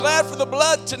glad for the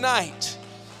blood tonight?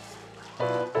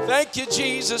 Thank you,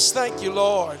 Jesus. Thank you,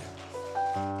 Lord.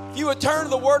 If you would turn to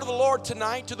the word of the Lord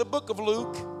tonight, to the book of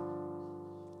Luke.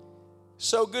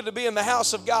 So good to be in the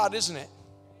house of God, isn't it?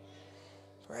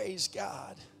 Praise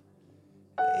God.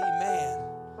 Amen.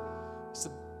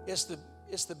 It's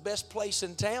the best place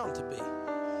in town to be.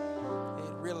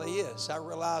 It really is. I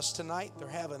realize tonight they're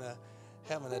having a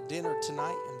dinner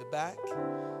tonight in the back,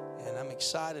 and I'm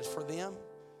excited for them.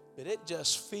 But it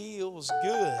just feels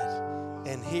good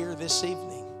in here this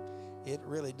evening. It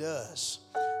really does.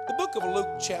 The book of Luke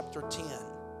chapter 10,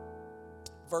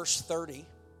 verse 30.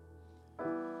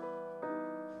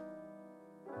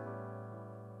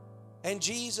 And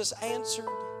Jesus answering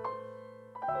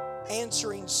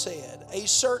said, a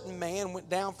certain man went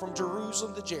down from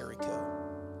Jerusalem to Jericho.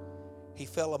 He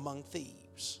fell among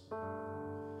thieves,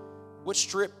 which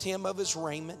stripped him of his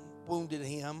raiment, wounded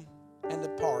him, and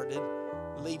departed,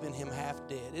 leaving him half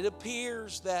dead. It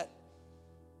appears that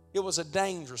it was a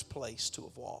dangerous place to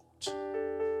have walked,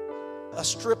 a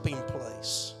stripping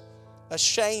place, a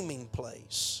shaming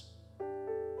place,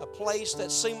 a place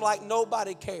that seemed like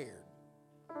nobody cared,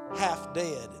 half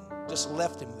dead, and just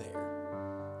left him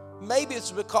there. Maybe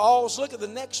it's because, look at the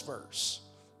next verse,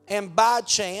 and by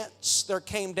chance there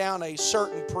came down a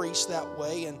certain priest that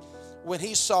way, and when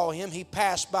he saw him, he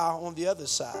passed by on the other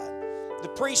side. The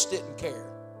priest didn't care.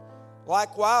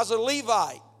 Likewise, a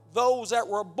Levite, those that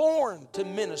were born to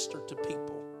minister to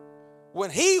people, when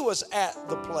he was at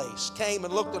the place, came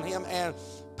and looked at him and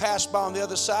passed by on the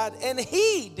other side, and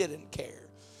he didn't care.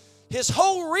 His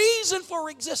whole reason for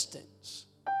existence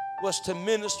was to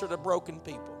minister to broken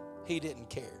people. He didn't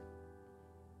care.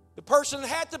 The person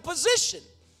had the position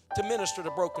to minister to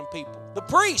broken people, the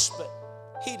priest, but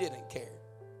he didn't care.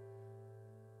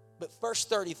 But verse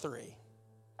 33,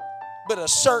 but a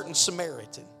certain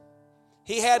Samaritan,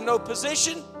 he had no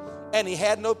position and he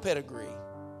had no pedigree.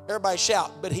 Everybody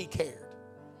shout, but he cared.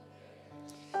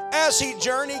 As he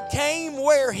journeyed, came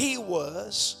where he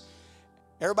was.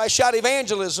 Everybody shout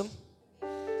evangelism.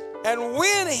 And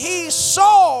when he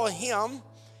saw him,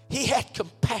 he had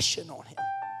compassion on him.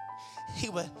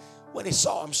 When he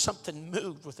saw him, something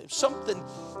moved with him. Something,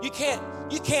 you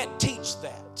can't teach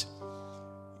that.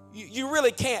 You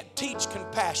really can't teach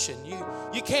compassion.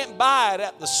 You can't buy it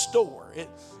at the store.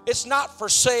 It's not for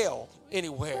sale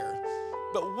anywhere.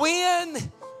 But when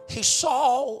he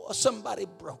saw somebody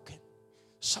broken,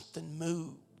 something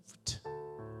moved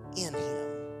in him.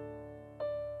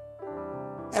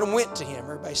 And went to him.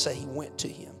 Everybody say he went to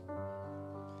him.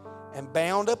 And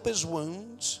bound up his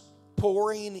wounds,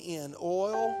 pouring in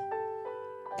oil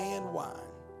and wine.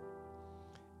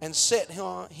 And set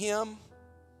him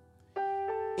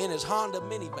in his Honda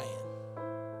minivan.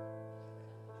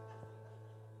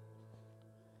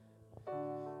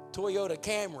 Toyota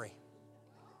Camry.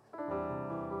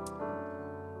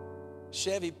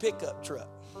 Chevy pickup truck.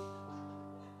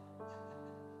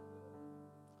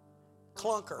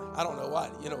 Clunker. I don't know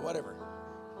what, whatever.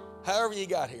 However you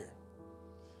got here.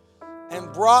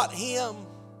 And brought him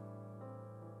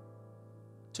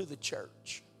to the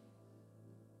church.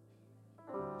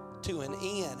 To an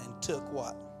inn, and took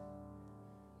what?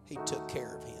 He took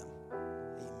care of him.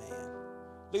 Amen.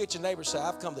 Look at your neighbor and say,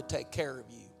 I've come to take care of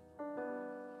you.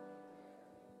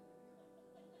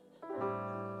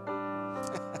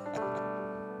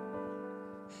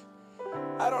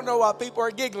 I don't know why people are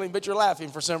giggling, but you're laughing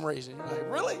for some reason. You're like,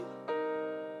 really?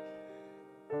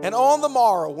 And on the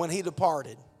morrow, when he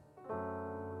departed,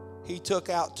 he took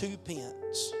out 2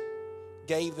 pence,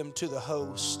 gave them to the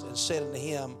host, and said unto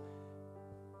him,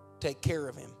 take care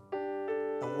of him.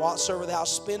 And whatsoever thou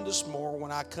spendest more,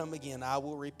 when I come again, I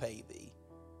will repay thee.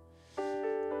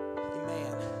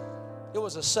 Amen. It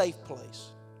was a safe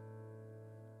place.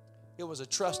 It was a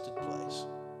trusted place.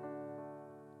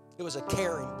 It was a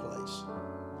caring place.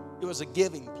 It was a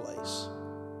giving place.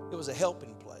 It was a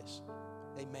helping place.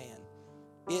 Amen.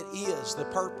 It is the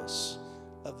purpose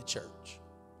of the church.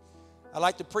 I'd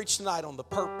like to preach tonight on the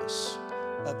purpose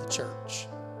of the church.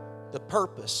 The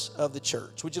purpose of the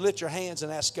church. Would you lift your hands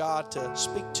and ask God to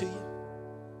speak to you?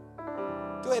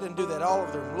 Go ahead and do that all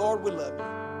over the room. Lord, we love you.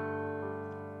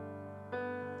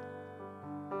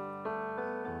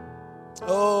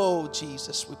 Oh,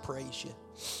 Jesus, we praise you.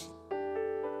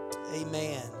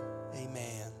 Amen.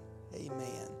 Amen.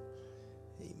 Amen.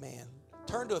 Amen.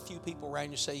 Turn to a few people around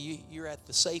you and say, you're at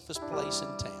the safest place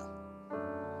in town.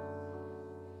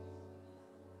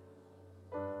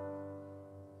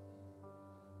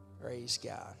 Praise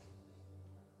God.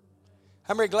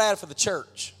 How many are glad for the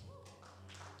church?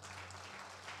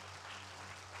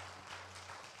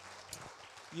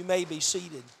 You may be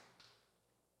seated.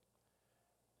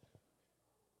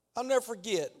 I'll never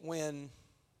forget when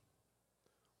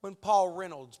Paul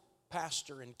Reynolds,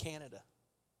 pastor in Canada,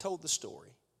 told the story.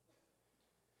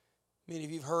 Many of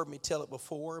you have heard me tell it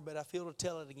before, but I feel to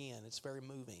tell it again. It's very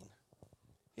moving.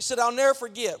 He said, I'll never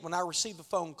forget when I received a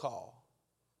phone call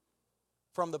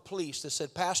from the police that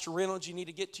said, Pastor Reynolds, you need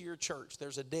to get to your church.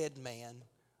 There's a dead man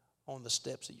on the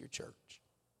steps of your church.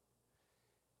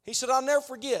 He said, I'll never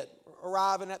forget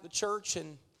arriving at the church,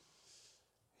 and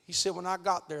he said, when I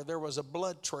got there, there was a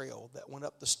blood trail that went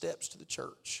up the steps to the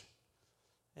church,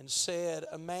 and said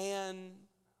a man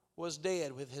was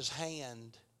dead with his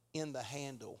hand in the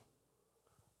handle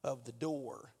of the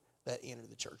door that entered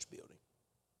the church building.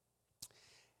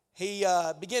 He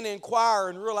began to inquire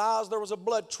and realized there was a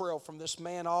blood trail from this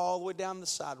man all the way down the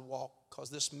sidewalk, because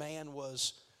this man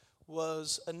was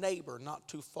a neighbor not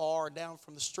too far down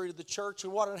from the street of the church.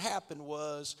 And what had happened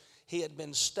was he had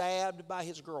been stabbed by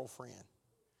his girlfriend.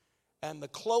 And the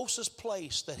closest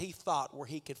place that he thought where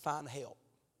he could find help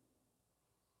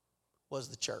was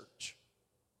the church.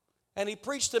 And he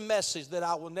preached a message that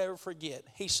I will never forget.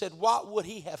 He said, what would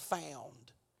he have found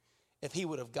if he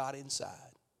would have got inside?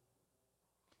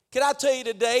 Can I tell you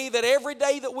today that every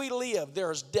day that we live,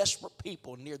 there's desperate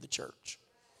people near the church.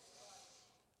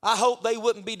 I hope they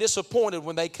wouldn't be disappointed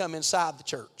when they come inside the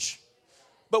church.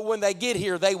 But when they get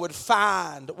here, they would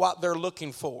find what they're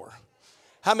looking for.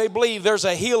 How many believe there's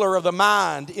a healer of the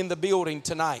mind in the building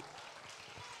tonight?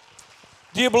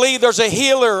 Do you believe there's a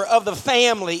healer of the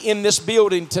family in this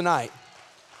building tonight?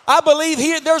 I believe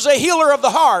there's a healer of the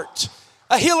heart,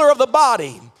 a healer of the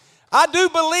body. I do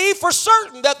believe for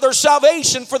certain that there's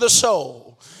salvation for the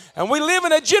soul. And we live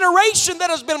in a generation that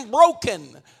has been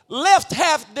broken, left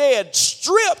half dead,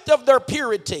 stripped of their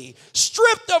purity,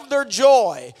 stripped of their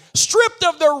joy, stripped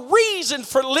of their reason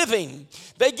for living.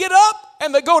 They get up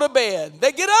and they go to bed.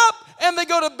 They get up and they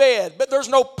go to bed. But there's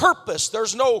no purpose.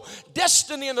 There's no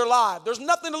destiny in their life. There's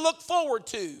nothing to look forward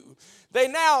to. They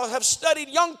now have studied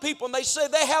young people, and they say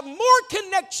they have more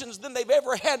connections than they've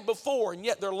ever had before, and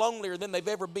yet they're lonelier than they've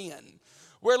ever been.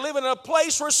 We're living in a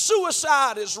place where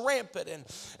suicide is rampant,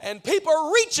 and people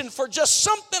are reaching for just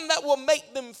something that will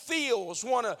make them feel. As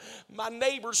one of my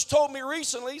neighbors told me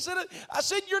recently, I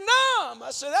said, you're numb. I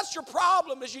said, that's your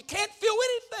problem, is you can't feel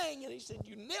anything. And he said,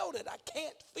 you nailed it. I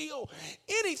can't feel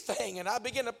anything. And I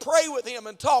began to pray with him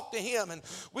and talk to him, and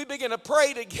we began to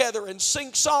pray together and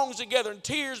sing songs together, and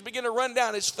tears began to run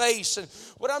down his face. And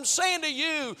what I'm saying to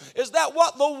you is that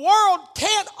what the world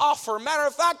can't offer, matter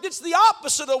of fact, it's the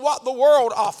opposite of what the world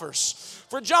offers.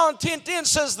 For John 10:10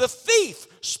 says, the thief,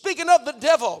 speaking of the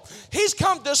devil, he's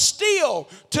come to steal,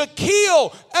 to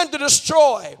kill, and to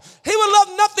destroy. He would love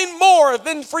nothing more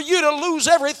than for you to lose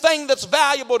everything that's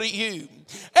valuable to you.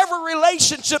 Every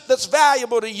relationship that's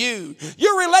valuable to you,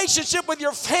 your relationship with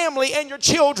your family and your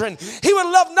children, he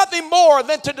would love nothing more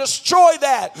than to destroy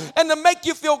that and to make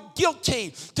you feel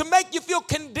guilty, to make you feel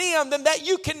condemned, and that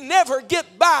you can never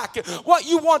get back what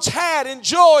you once had in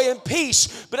joy and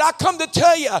peace. But I come to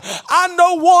tell you, I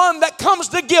know one that comes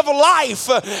to give life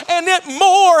and it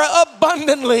more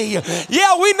abundantly.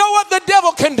 Yeah, we know what the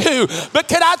devil can do, but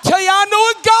can I tell you, I know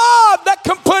a God that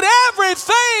can put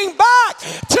everything back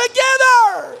together.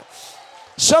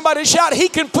 Somebody shout, he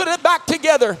can put it back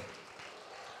together.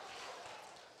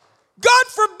 God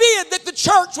forbid that the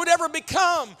church would ever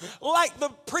become like the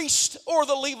priest or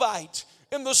the Levite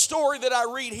in the story that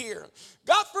I read here.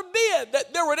 God forbid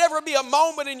that there would ever be a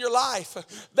moment in your life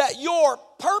that your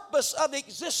purpose of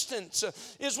existence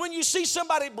is when you see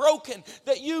somebody broken,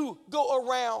 that you go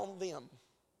around them.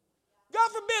 God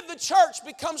forbid the church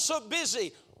becomes so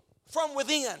busy from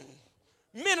within,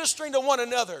 ministering to one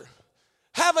another,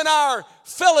 having our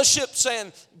fellowships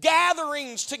and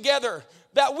gatherings together,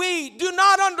 that we do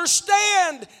not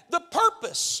understand the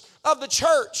purpose of the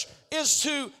church is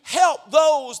to help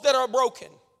those that are broken.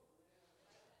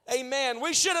 Amen.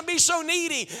 We shouldn't be so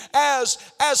needy as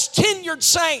tenured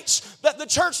saints that the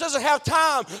church doesn't have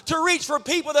time to reach for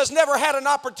people that's never had an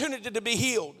opportunity to be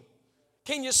healed.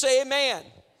 Can you say amen?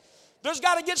 There's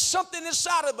got to get something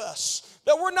inside of us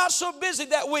that we're not so busy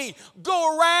that we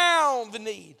go around the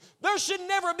need. There should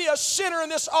never be a sinner in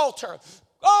this altar,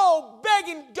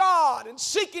 begging God and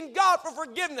seeking God for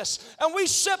forgiveness, and we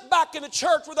sit back in the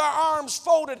church with our arms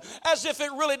folded as if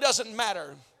it really doesn't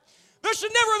matter. There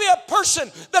should never be a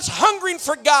person that's hungering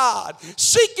for God,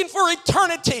 seeking for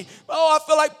eternity. Oh, I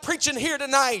feel like preaching here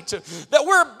tonight that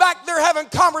we're back there having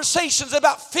conversations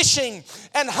about fishing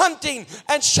and hunting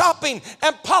and shopping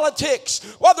and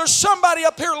politics while there's somebody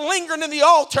up here lingering in the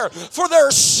altar for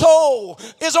their soul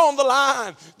is on the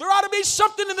line. There ought to be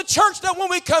something in the church that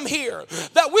when we come here,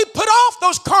 that we put off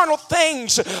those carnal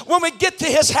things when we get to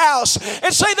His house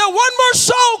and say that one more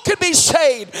soul could be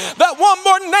saved, that one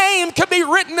more name could be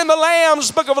written in the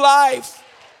Lamb's Book of Life.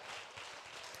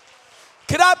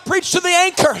 Can I preach to the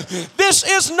anchor? This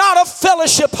is not a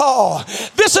fellowship hall.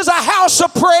 This is a house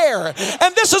of prayer.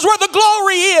 And this is where the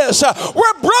glory is,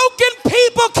 where broken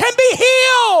people can be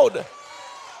healed.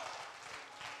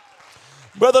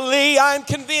 Brother Lee, I'm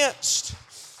convinced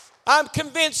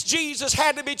Jesus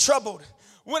had to be troubled.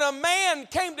 When a man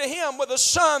came to him with a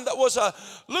son that was a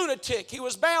lunatic, he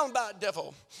was bound by a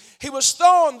devil. He was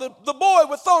the boy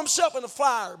would throw himself in the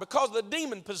fire because of the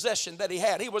demon possession that he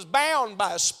had. He was bound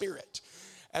by a spirit.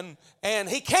 And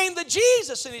he came to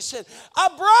Jesus and he said, I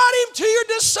brought him to your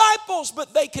disciples,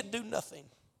 but they could do nothing.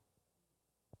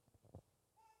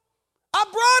 I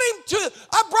brought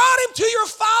him to your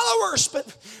followers,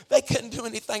 but they couldn't do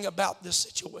anything about this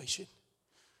situation.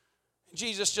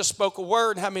 Jesus just spoke a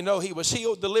word, and how many know he was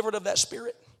healed, delivered of that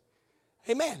spirit?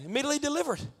 Amen. Immediately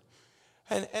delivered.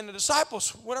 And the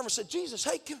disciples went over and said, Jesus,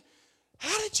 hey,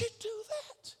 how did you do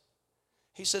that?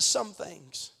 He says, some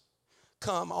things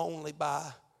come only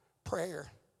by prayer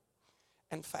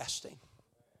and fasting.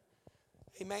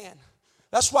 Amen.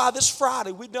 That's why this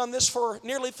Friday, we've done this for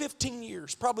nearly 15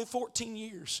 years, probably 14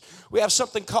 years. We have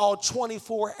something called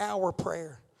 24-hour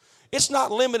prayer. It's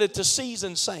not limited to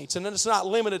seasoned saints, and then it's not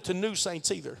limited to new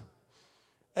saints either.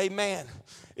 Amen.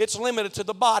 It's limited to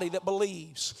the body that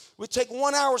believes. We take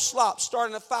 1 hour slots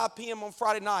starting at 5 p.m. on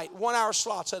Friday night, 1 hour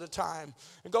slots at a time,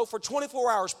 and go for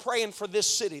 24 hours praying for this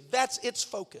city. That's its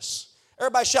focus.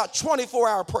 Everybody shout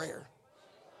 24-hour prayer.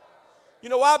 You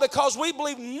know why? Because we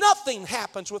believe nothing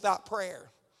happens without prayer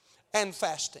and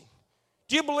fasting.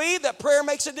 Do you believe that prayer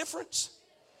makes a difference?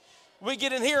 We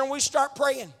get in here and we start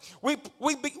praying. We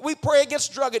pray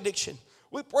against drug addiction.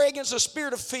 We pray against the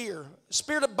spirit of fear,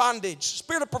 spirit of bondage,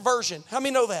 spirit of perversion. How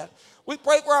many know that? We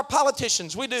pray for our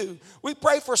politicians. We do. We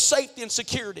pray for safety and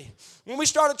security. When we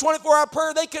start a 24-hour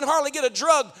prayer, they can hardly get a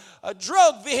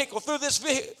drug vehicle through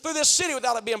this city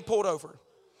without it being pulled over.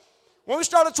 When we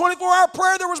started a 24-hour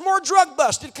prayer, there was more drug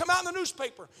busts. It'd come out in the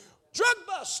newspaper. Drug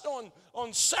bust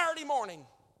on Saturday morning.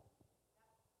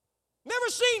 Never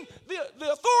seen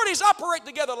the authorities operate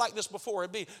together like this before.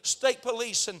 It'd be state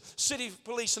police and city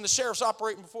police and the sheriffs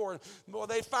operating before. And boy,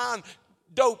 they find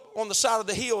dope on the side of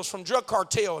the hills from drug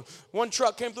cartel. One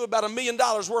truck came through about $1 million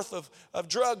worth of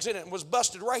drugs in it and was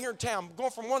busted right here in town, going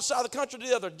from one side of the country to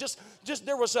the other. Just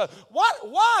there was a, what?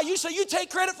 Why? You say you take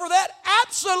credit for that?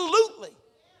 Absolutely.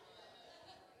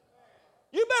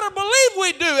 You better believe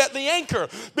we do at the Anchor,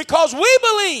 because we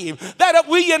believe that if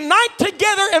we unite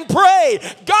together and pray,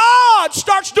 God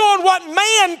starts doing what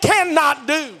man cannot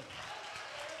do.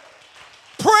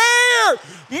 Prayer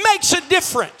makes a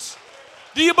difference.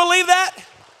 Do you believe that?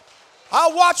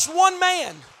 I watched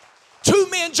two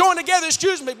men join together,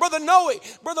 Brother Noe,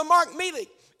 Brother Mark Mealy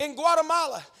in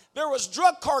Guatemala. There was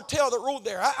drug cartel that ruled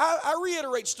there. I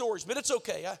reiterate stories, but it's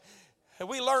okay.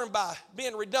 We learn by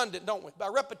being redundant, don't we? By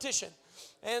repetition.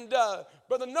 And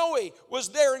Brother Noe was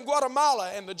there in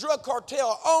Guatemala, and the drug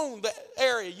cartel owned the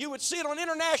area. You would see it on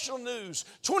international news.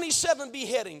 27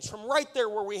 beheadings from right there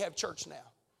where we have church now.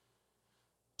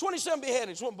 27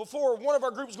 beheadings. Before one of our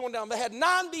groups going down, they had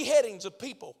 9 beheadings of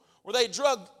people where they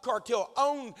drug cartel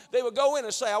owned. They would go in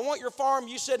and say, I want your farm.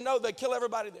 You said no, they'd kill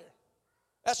everybody there.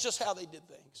 That's just how they did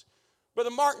things. Brother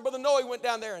Mark and Brother Noe went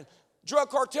down there, and drug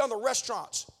cartel in the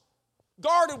restaurants,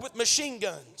 guarded with machine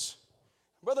guns.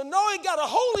 Brother Noe got a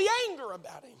holy anger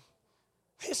about him.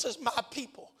 He says, my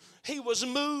people. He was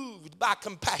moved by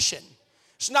compassion.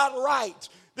 It's not right.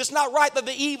 It's not right that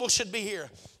the evil should be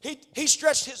here. He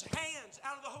stretched his hands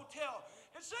out of the hotel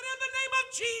and said, in the name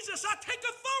of Jesus, I take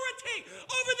authority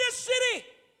over this city.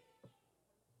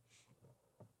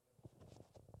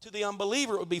 To the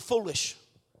unbeliever, it would be foolish.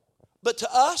 But to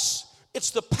us,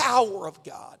 it's the power of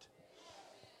God.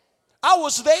 I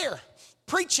was there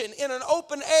preaching in an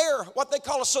open air, what they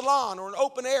call a salon or an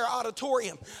open air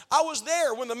auditorium. I was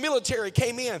there when the military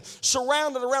came in,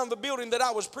 surrounded around the building that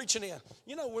I was preaching in.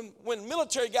 You know, when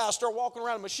military guys start walking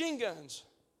around with machine guns,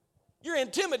 you're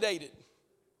intimidated.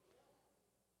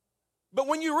 But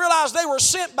when you realize they were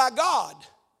sent by God,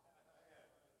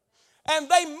 And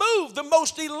they moved the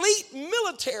most elite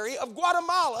military of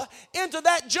Guatemala into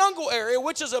that jungle area,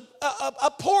 which is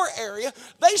a poor area.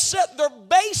 They set their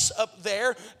base up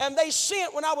there, and they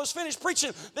sent, when I was finished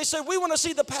preaching, they said, we want to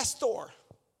see the pastor.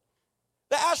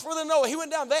 They asked for the Noah. He went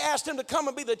down. They asked him to come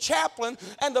and be the chaplain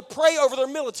and to pray over their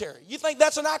military. You think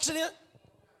that's an accident?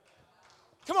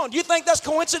 Come on, do you think that's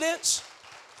coincidence?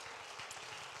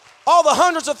 All the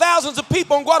hundreds of thousands of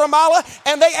people in Guatemala,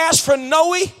 and they asked for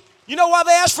Noah. You know why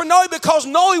they asked for Noah? Because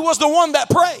Noah was the one that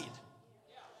prayed.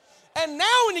 And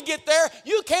now when you get there,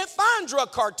 you can't find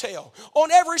drug cartel. On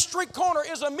every street corner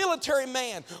is a military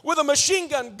man with a machine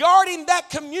gun guarding that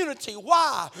community.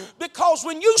 Why? Because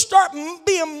when you start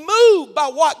being moved by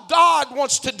what God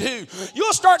wants to do,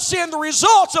 you'll start seeing the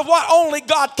results of what only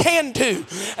God can do.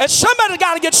 And somebody's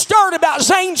got to get stirred about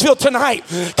Zanesville tonight.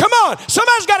 Come on.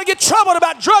 Somebody's got to get troubled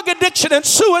about drug addiction and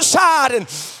suicide and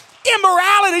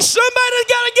immorality. Somebody's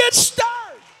got to get stirred.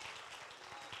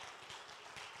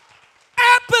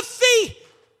 Apathy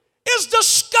is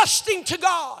disgusting to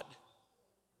God.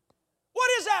 What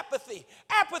is apathy?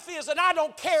 Apathy is an I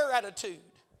don't care attitude.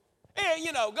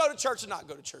 You know, go to church or not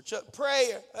go to church.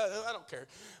 Pray, I don't care.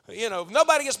 You know, if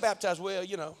nobody gets baptized, well,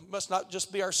 you know, must not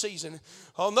just be our season.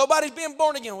 Oh, nobody's being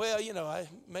born again. Well, you know,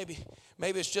 maybe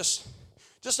it's just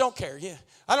don't care. Yeah,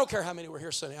 I don't care how many were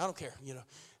here Sunday. I don't care, you know.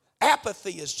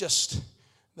 Apathy is just,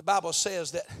 the Bible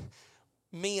says that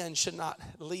men should not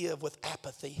live with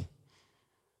apathy.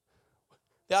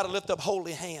 They ought to lift up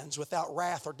holy hands without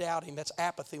wrath or doubting. That's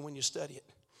apathy when you study it.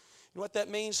 You know what that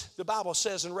means? The Bible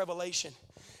says in Revelation,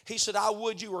 he said, I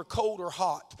would you were cold or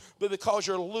hot, but because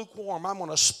you're lukewarm, I'm going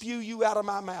to spew you out of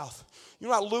my mouth. You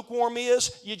know what lukewarm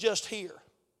is? You just hear.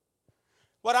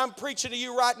 What I'm preaching to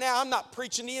you right now, I'm not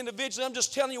preaching to you individually. I'm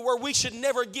just telling you where we should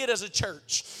never get as a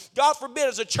church. God forbid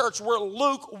as a church, we're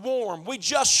lukewarm. We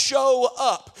just show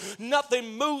up.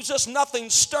 Nothing moves us. Nothing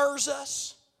stirs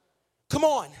us. Come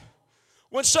on.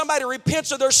 When somebody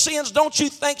repents of their sins, don't you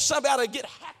think somebody will get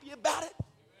happy about it?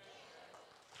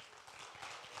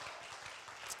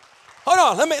 Hold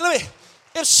on, let me.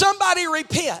 If somebody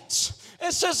repents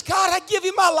and says, God, I give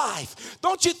you my life,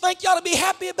 don't you think you ought to be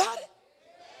happy about it?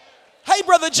 Hey,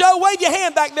 Brother Joe, wave your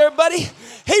hand back there, buddy.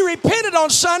 He repented on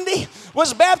Sunday,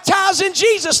 was baptized in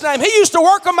Jesus' name. He used to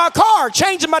work on my car,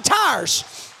 changing my tires.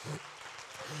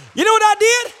 You know what I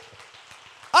did?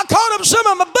 I called up some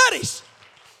of my buddies.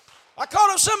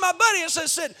 And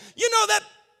said, you know that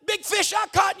big fish I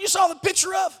caught and you saw the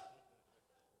picture of?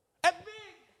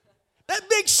 That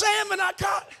big salmon I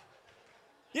caught?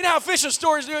 You know how fishing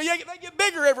stories do. They get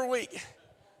bigger every week.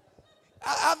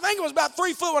 I think it was about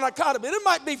 3 foot when I caught it, but it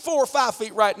might be 4 or 5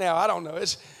 feet right now. I don't know.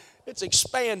 It's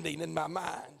expanding in my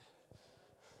mind.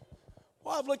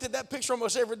 Well, I've looked at that picture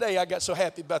almost every day. I got so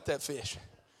happy about that fish.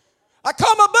 I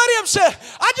called my buddy up and said,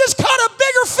 I just caught a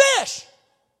bigger fish.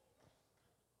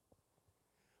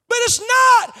 But it's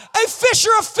not a fisher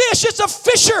of fish, it's a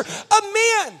fisher of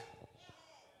men.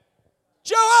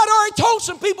 Joe, I'd already told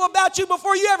some people about you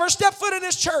before you ever stepped foot in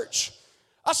this church.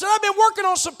 I said, I've been working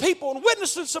on some people and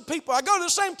witnessing some people. I go to the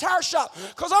same tire shop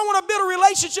because I want to build a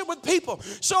relationship with people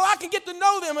so I can get to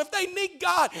know them. If they need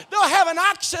God, they'll have an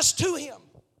access to Him.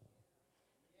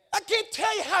 I can't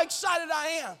tell you how excited I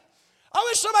am. I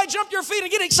wish somebody jumped to your feet and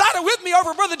get excited with me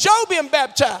over Brother Joe being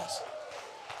baptized.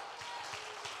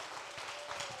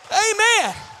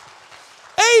 Amen.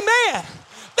 Amen.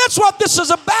 That's what this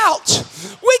is about.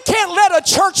 We can't let a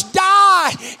church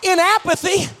die in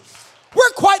apathy.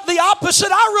 We're quite the opposite.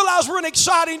 I realize we're an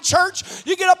exciting church.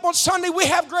 You get up on Sunday, we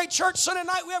have great church. Sunday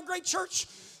night, we have great church.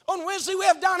 On Wednesday, we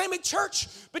have dynamic church.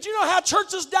 But you know how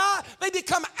churches die? They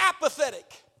become apathetic.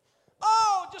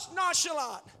 Oh, just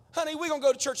nonchalant. Honey, we going to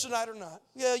go to church tonight or not?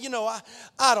 Yeah, you know,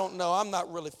 I don't know. I'm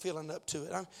not really feeling up to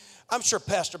it. I'm sure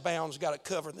Pastor Bound's got it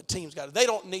covered and the team's got it. They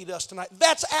don't need us tonight.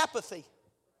 That's apathy.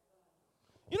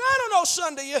 You know, I don't know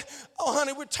Sunday. Oh,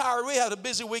 honey, we're tired. We had a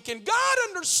busy weekend. God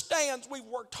understands we've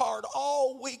worked hard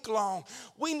all week long.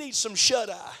 We need some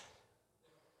shut-eye.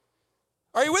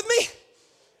 Are you with me?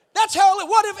 That's how,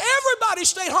 what if everybody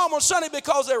stayed home on Sunday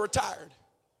because they were tired?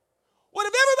 What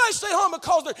if everybody stayed home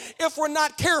because if we're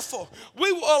not careful,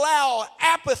 we will allow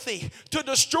apathy to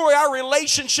destroy our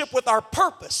relationship with our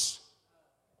purpose.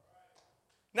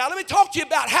 Now, let me talk to you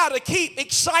about how to keep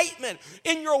excitement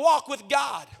in your walk with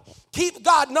God. Keep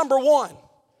God number one.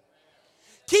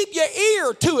 Keep your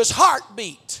ear to His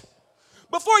heartbeat.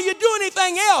 Before you do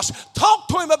anything else, talk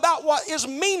to Him about what is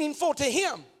meaningful to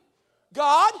Him.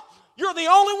 God, you're the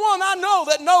only one I know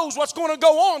that knows what's going to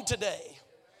go on today.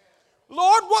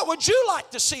 Lord, what would you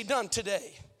like to see done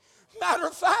today? Matter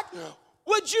of fact,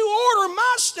 would you order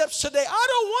my steps today? I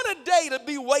don't want a day to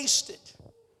be wasted.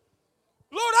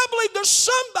 Lord, I believe there's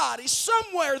somebody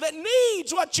somewhere that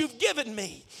needs what you've given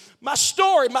me. My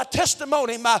story, my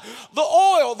testimony, the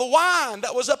oil, the wine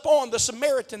that was up on the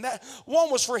Samaritan. That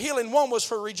one was for healing, one was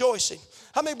for rejoicing.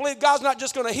 How many believe God's not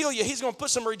just going to heal you, He's going to put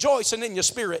some rejoicing in your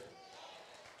spirit?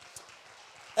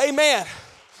 Amen.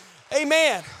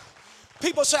 Amen.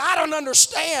 People say, I don't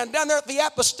understand. Down there at the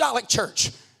Apostolic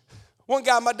Church. One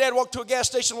guy, my dad walked to a gas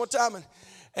station one time,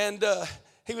 and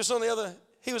he was on the other,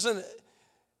 he was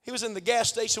in the gas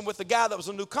station with the guy that was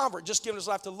a new convert, just giving his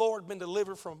life to the Lord, been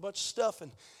delivered from a bunch of stuff,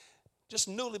 and just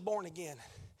newly born again.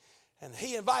 And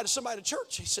he invited somebody to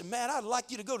church. He said, man, I'd like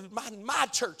you to go to my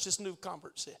church, this new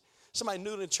convert said. Somebody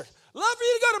new to the church. Love for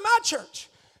you to go to my church.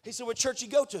 He said, what church you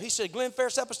go to? He said, Glen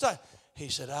Ferris Apostolic. He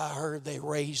said, I heard they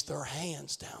raised their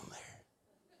hands down there.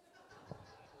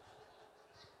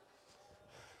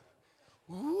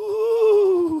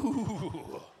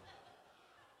 Ooh.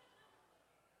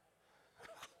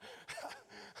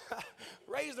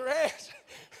 Raise their hands.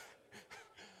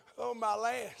 Oh, my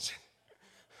lands.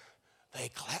 They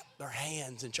clapped their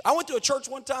hands. I went to a church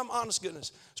one time, honest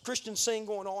goodness. It's Christian sing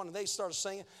going on, and they started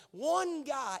singing. One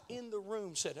guy in the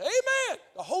room said, amen.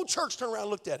 The whole church turned around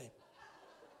and looked at him.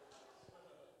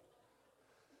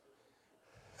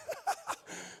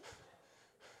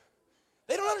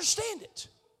 They don't understand it.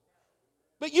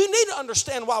 But you need to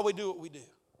understand why we do what we do.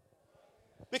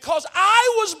 Because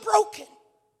I was broken,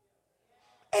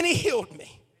 and He healed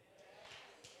me.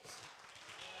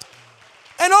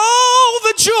 And all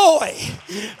the joy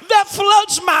that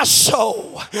floods my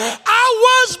soul. I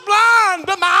was blind,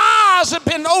 but my eyes have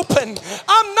been opened.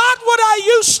 I'm not what I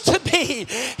used to be. He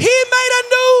made a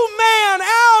new man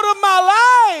out of my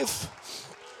life.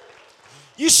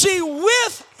 You see,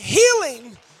 with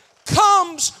healing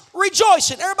comes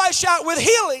rejoicing. Everybody shout, with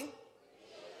healing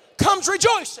comes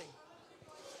rejoicing.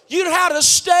 You know how to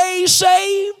stay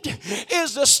saved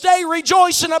is to stay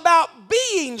rejoicing about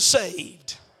being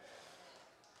saved.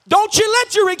 Don't you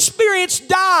let your experience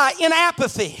die in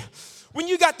apathy. When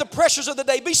you got the pressures of the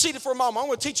day, be seated for a moment. I'm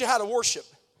going to teach you how to worship.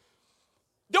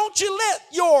 Don't you let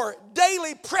your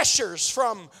daily pressures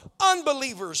from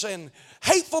unbelievers and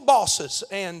hateful bosses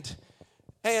and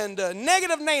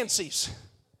negative Nancys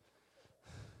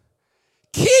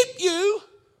keep you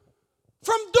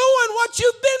from doing what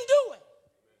you've been doing.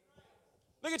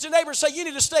 Look at your neighbor and say, you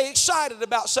need to stay excited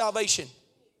about salvation.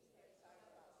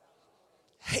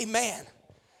 Amen.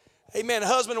 Amen. A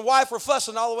husband and wife were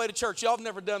fussing all the way to church. Y'all have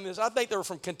never done this. I think they were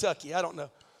from Kentucky. I don't know.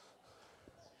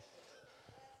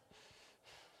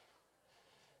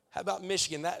 How about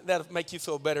Michigan? That'd make you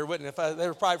feel better, wouldn't it? If they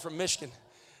were probably from Michigan.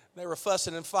 They were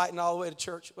fussing and fighting all the way to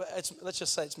church. Let's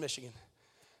just say it's Michigan.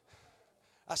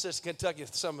 I said it's Kentucky.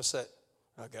 Someone said,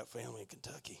 I got family in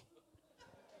Kentucky.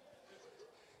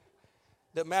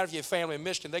 Doesn't matter if you have family in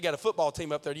Michigan. They got a football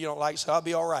team up there you don't like, so I'll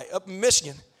be all right. Up in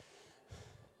Michigan,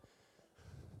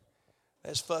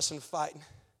 there's fussing and fighting.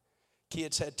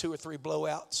 Kids had 2 or 3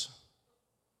 blowouts.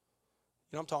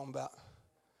 You know what I'm talking about.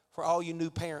 For all you new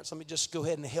parents, let me just go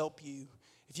ahead and help you.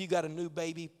 If you got a new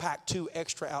baby, pack 2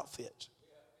 extra outfits.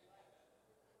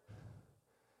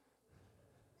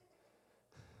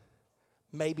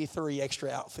 Maybe 3 extra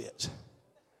outfits.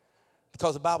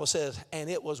 Because the Bible says,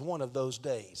 and it was one of those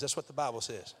days. That's what the Bible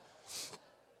says.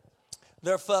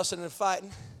 They're fussing and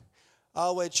fighting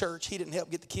all the way to church. He didn't help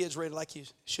get the kids ready like he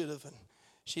should have. And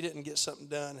she didn't get something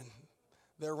done. And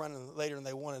they're running later than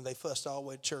they wanted. They fussed all the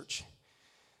way to church.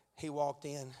 He walked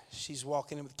in. She's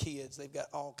walking in with kids. They've got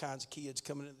all kinds of kids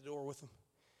coming in the door with them.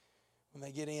 When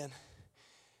they get in,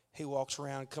 he walks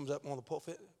around, comes up on the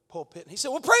pulpit. And he said,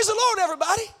 well, praise the Lord,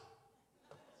 everybody.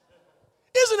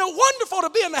 Isn't it wonderful to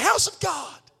be in the house of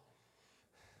God?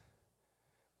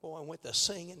 Boy, I went to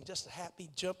singing, just happy,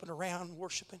 jumping around,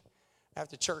 worshiping.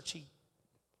 After church, he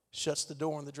shuts the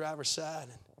door on the driver's side,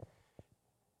 and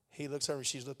he looks over, and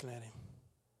she's looking at him.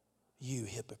 You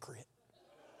hypocrite.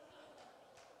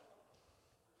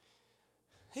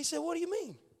 He said, what do you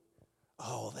mean?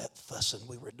 Oh, that fussing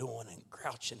we were doing and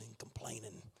grouching and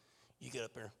complaining. You get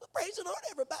up there, well, praise the Lord,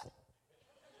 everybody.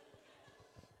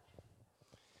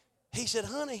 He said,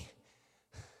 honey,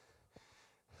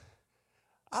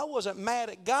 I wasn't mad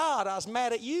at God. I was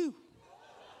mad at you.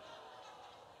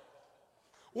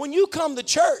 When you come to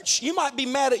church, you might be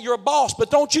mad at your boss, but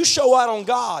don't you show out on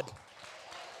God.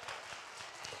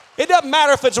 It doesn't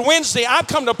matter if it's Wednesday. I've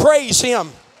come to praise Him.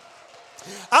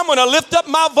 I'm going to lift up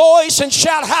my voice and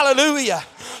shout hallelujah.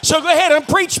 So go ahead and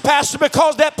preach, Pastor,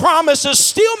 because that promise is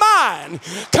still mine.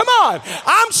 Come on.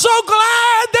 I'm so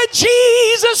glad that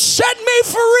Jesus set me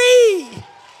free.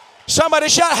 Somebody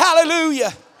shout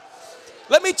hallelujah.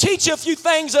 Let me teach you a few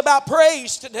things about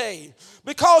praise today.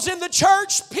 Because in the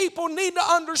church, people need to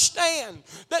understand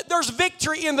that there's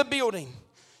victory in the building.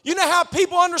 You know how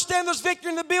people understand there's victory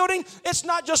in the building? It's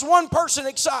not just one person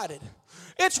excited.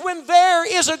 It's when there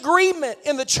is agreement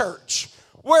in the church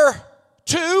where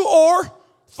 2 or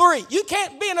 3. You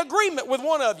can't be in agreement with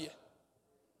one of you.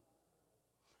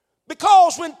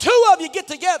 Because when 2 of you get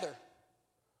together,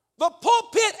 the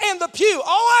pulpit and the pew, all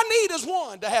I need is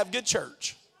one to have good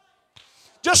church.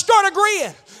 Just start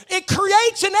agreeing. It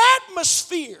creates an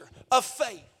atmosphere of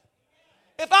faith.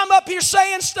 If I'm up here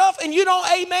saying stuff and you don't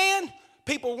amen,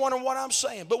 people wonder what I'm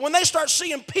saying. But when they start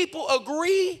seeing people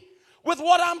agree with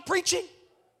what I'm preaching,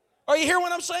 are you hearing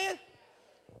what I'm saying?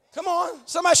 Come on.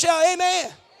 Somebody shout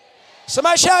amen.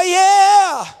 Somebody shout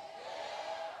yeah.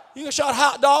 You can shout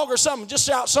hot dog or something. Just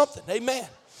shout something. Amen.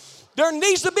 There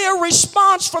needs to be a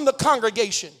response from the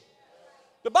congregation.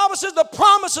 The Bible says the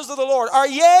promises of the Lord are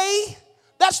yea.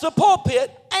 That's the pulpit.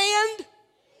 And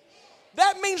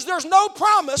that means there's no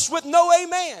promise with no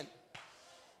amen.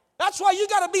 That's why you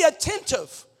got to be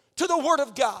attentive to the Word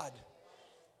of God.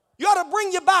 You ought to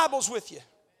bring your Bibles with you.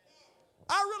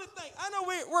 I really think, I know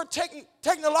we're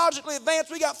technologically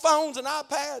advanced. We got phones and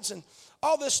iPads and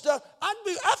all this stuff. I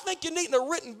think you need a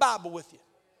written Bible with you.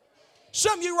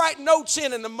 Some of you write notes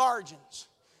in the margins.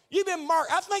 You've been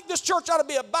marked. I think this church ought to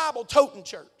be a Bible-toting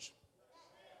church.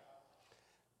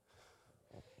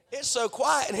 It's so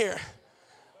quiet in here.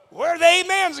 Where do the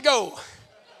amens go?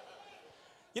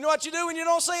 You know what you do when you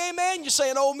don't say amen? You're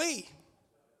saying, oh, me.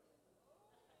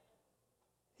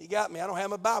 He got me. I don't have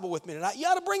my Bible with me tonight. You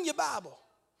ought to bring your Bible.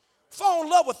 Fall in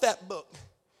love with that book.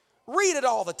 Read it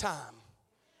all the time.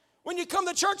 When you come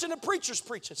to church and the preacher's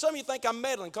preaching, some of you think I'm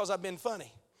meddling because I've been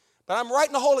funny. But I'm right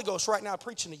in the Holy Ghost right now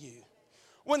preaching to you.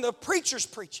 When the preacher's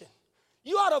preaching,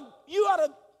 you ought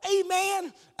to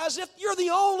amen as if you're the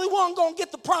only one going to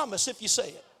get the promise if you say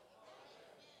it.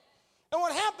 And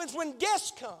what happens when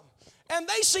guests come and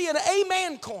they see an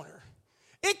amen corner,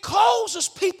 it causes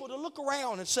people to look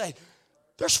around and say,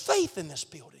 there's faith in this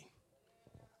building.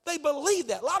 They believe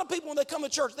that. A lot of people, when they come to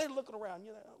church, they're looking around.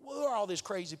 You know, where are all these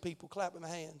crazy people clapping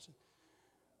their hands?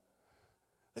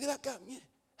 Look at that guy.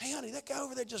 Hey, honey, that guy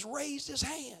over there just raised his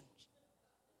hands.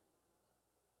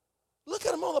 Look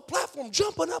at him on the platform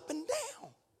jumping up and down.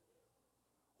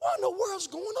 What in the world's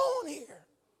going on here?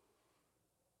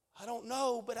 I don't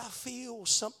know, but I feel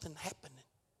something happening.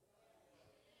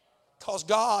 Because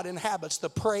God inhabits the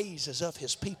praises of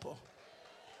His people.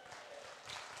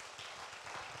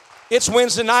 It's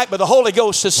Wednesday night, but the Holy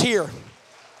Ghost is here.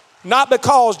 Not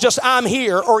because just I'm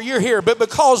here or you're here, but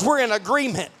because we're in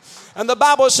agreement. And the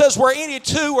Bible says where any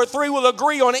 2 or 3 will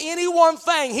agree on any one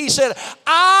thing, He said,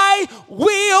 I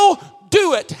will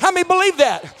do it. How many believe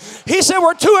that? He said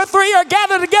where 2 or 3 are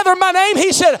gathered together in my name,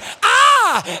 He said,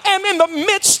 I am in the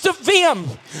midst of them.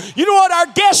 You know what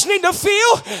our guests need to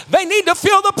feel? They need to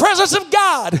feel the presence of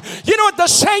God. You know what the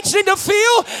saints need to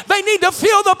feel? They need to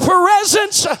feel the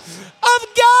presence of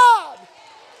God.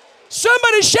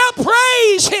 Somebody shout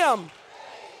praise Him.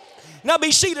 Now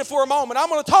be seated for a moment. I'm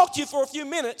going to talk to you for a few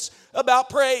minutes about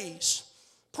praise.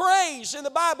 Praise in the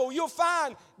Bible, you'll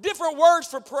find different words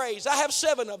for praise. I have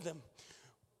 7 of them.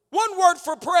 One word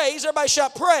for praise, everybody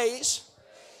shout praise,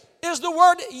 is the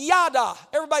word yada.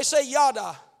 Everybody say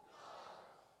yada.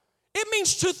 It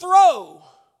means to throw,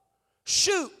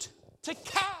 shoot, to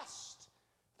cast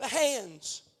the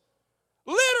hands.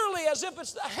 Literally as if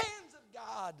it's the hands of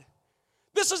God.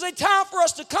 This is a time for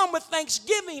us to come with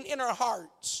thanksgiving in our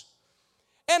hearts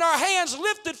and our hands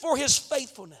lifted for His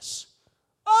faithfulness.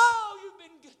 Oh, you've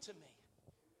been good to me.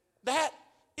 That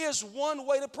is one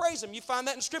way to praise Him. You find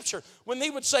that in Scripture. When He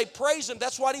would say praise Him,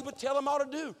 that's what He would tell them all to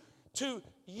do. To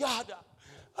yada.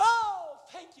 Oh,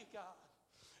 thank you, God.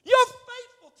 You're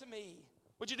faithful to me.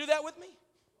 Would you do that with me?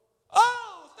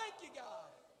 Oh, thank you, God.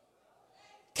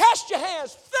 Cast your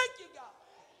hands. Thank you, God.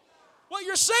 What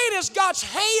you're saying is God's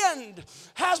hand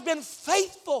has been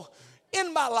faithful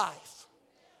in my life.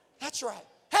 That's right.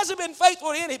 Hasn't been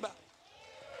faithful to anybody.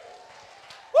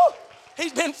 Woo!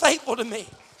 He's been faithful to me.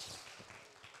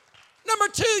 Number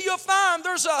 2, you'll find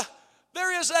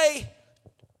there is a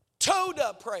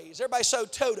toda praise. Everybody say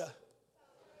toda.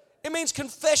 It means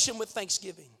confession with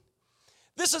thanksgiving.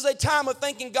 This is a time of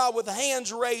thanking God with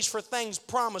hands raised for things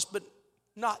promised but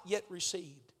not yet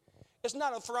received. It's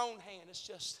not a thrown hand. It's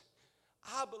just,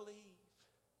 I believe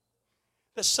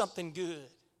that something good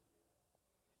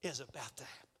is about to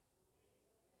happen.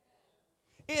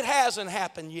 It hasn't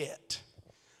happened yet,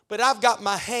 but I've got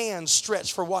my hand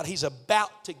stretched for what He's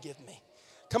about to give me.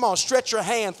 Come on, stretch your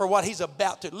hand for what He's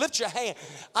about to. Lift your hand.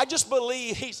 I just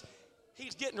believe He's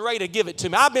getting ready to give it to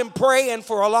me. I've been praying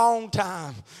for a long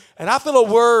time, And I feel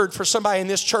a word for somebody in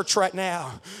this church right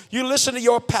now. You listen to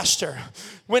your pastor.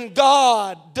 When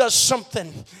God does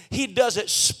something, He does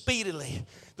it speedily.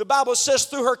 The Bible says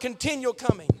through her continual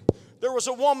coming, there was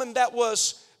a woman that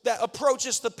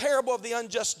approaches the parable of the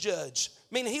unjust judge.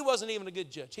 Meaning he wasn't even a good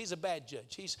judge. He's a bad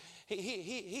judge.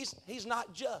 He's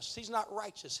not just. He's not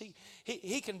righteous.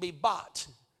 He can be bought,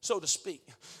 so to speak.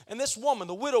 And this woman,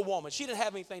 the widow woman, she didn't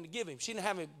have anything to give him. She didn't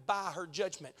have him buy her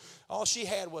judgment. All she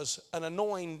had was an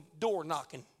annoying door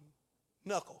knocking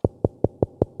knuckle.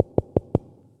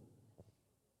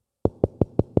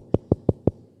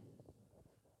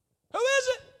 Who is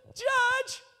it?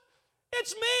 Judge,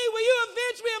 it's me. Will you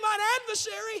avenge me of mine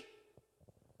adversary?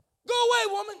 Go away,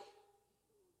 woman.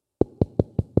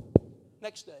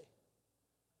 Next day.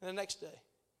 And the next day.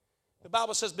 The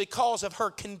Bible says because of her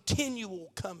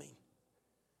continual coming,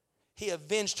 He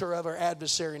avenged her of her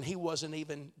adversary, and he wasn't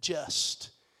even just.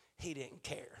 He didn't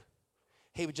care.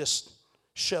 He was just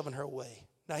shoving her away.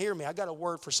 Now hear me. I got a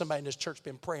word for somebody in this church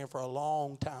been praying for a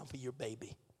long time for your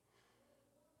baby.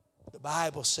 The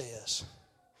Bible says,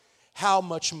 how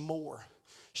much more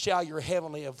shall your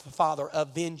heavenly Father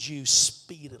avenge you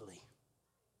speedily?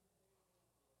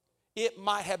 It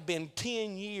might have been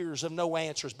 10 years of no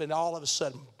answers, but all of a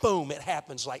sudden, boom, it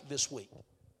happens like this week.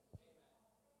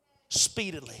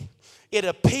 Speedily. It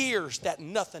appears that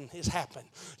nothing has happened.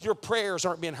 Your prayers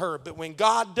aren't being heard, but when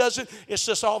God does it, it's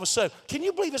just all of a sudden. Can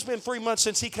you believe it's been 3 months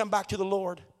since he come back to the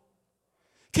Lord?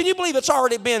 Can you believe it's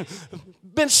already been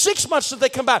 6 months since they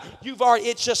come back?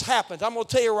 It just happened. I'm going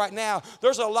to tell you right now,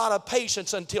 there's a lot of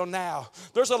patience until now.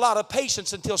 There's a lot of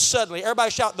patience until suddenly.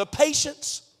 Everybody shout, the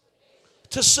patience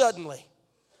to suddenly.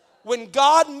 When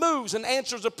God moves and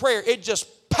answers a prayer, it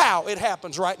just, pow, it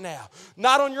happens right now.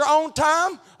 Not on your own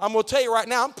time. I'm going to tell you right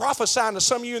now, I'm prophesying to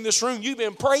some of you in this room. You've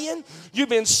been praying, you've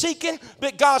been seeking,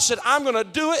 but God said, I'm going to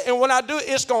do it, and when I do it,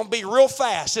 it's going to be real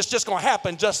fast. It's just going to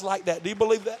happen just like that. Do you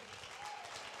believe that?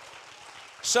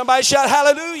 Somebody shout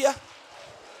hallelujah.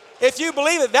 If you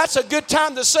believe it, that's a good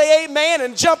time to say amen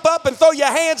and jump up and throw your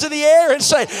hands in the air and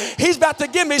say, he's about to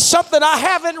give me something I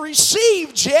haven't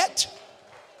received yet.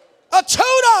 A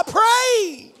total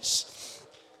praise.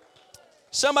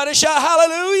 Somebody shout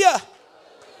hallelujah.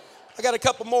 I got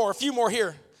a few more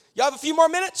here. Y'all have a few more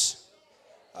minutes?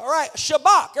 All right,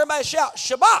 Shabbat. Everybody shout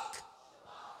Shabbat.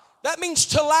 That means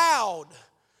to loud,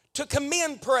 to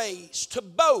commend praise, to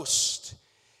boast.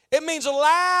 It means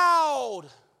loud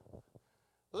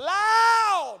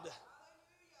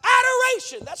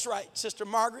adoration. That's right, Sister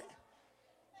Margaret.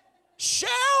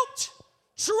 Shout,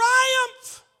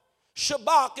 triumph.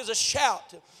 Shabbat is a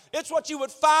shout. It's what you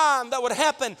would find that would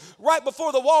happen right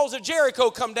before the walls of Jericho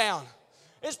come down.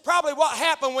 It's probably what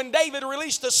happened when David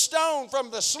released a stone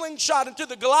from the slingshot into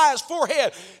the Goliath's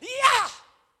forehead. Yeah!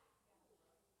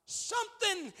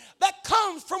 Something that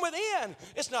comes from within.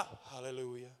 It's not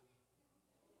hallelujah.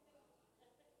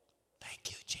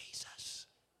 Thank you, Jesus.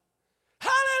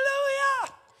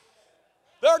 Hallelujah.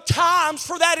 There are times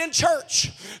for that in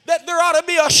church, that there ought to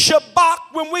be a Shabbat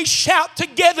when we shout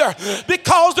together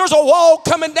because there's a wall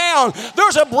coming down.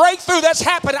 There's a breakthrough that's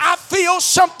happening. I feel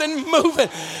something moving.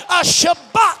 A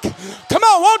Shabbat. Come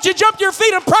on, won't you jump to your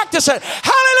feet and practice it?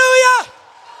 Hallelujah.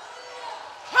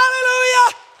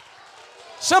 Hallelujah.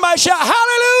 Somebody shout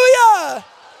hallelujah.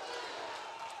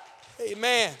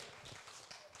 Amen.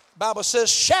 The Bible says,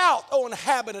 shout, O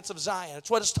inhabitants of Zion. That's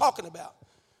what it's talking about.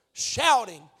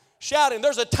 Shouting. Shouting.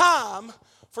 There's a time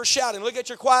for shouting. Look at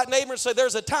your quiet neighbor and say,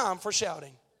 there's a time for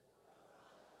shouting.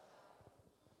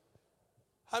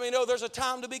 How many know there's a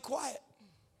time to be quiet?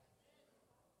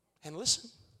 And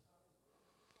listen.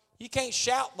 You can't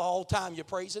shout the whole time you're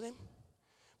praising him,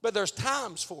 but there's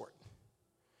times for it.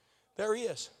 There he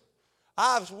is.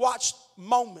 I've watched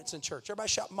moments in church. Everybody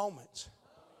shout moments.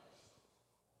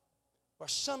 Where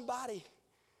somebody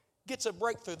gets a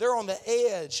breakthrough. They're on the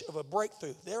edge of a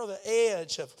breakthrough. They're on the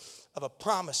edge of a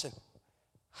promise. And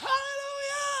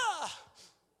hallelujah!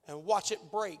 And watch it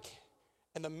break.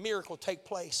 And the miracle take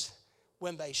place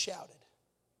when they shouted.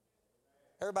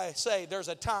 Everybody say, there's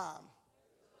a time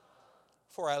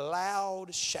for a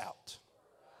loud shout.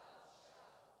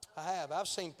 I've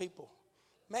seen people.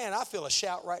 Man, I feel a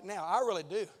shout right now. I really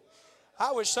do.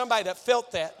 I wish somebody that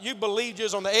felt that, you believed you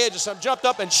was on the edge of something, jumped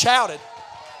up and shouted.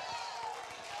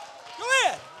 Go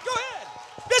ahead.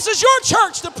 This is your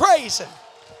church to praise him.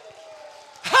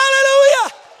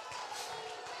 Hallelujah.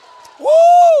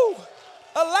 Woo!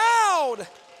 A loud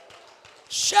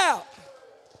shout.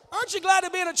 Aren't you glad to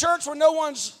be in a church where no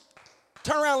one's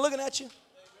turning around looking at you?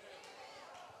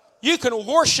 You can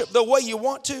worship the way you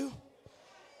want to.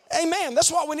 Amen.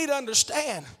 That's what we need to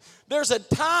understand. There's a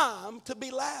time to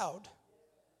be loud.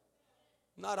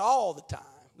 Not all the time.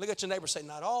 Look at your neighbor and say,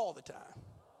 not all the time.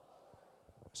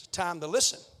 It's a time to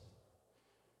listen.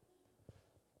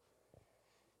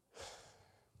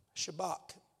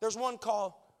 Shabbat. There's one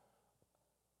called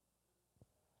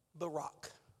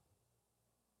Barak.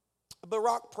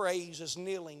 Barak praise is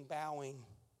kneeling, bowing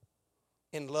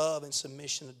in love and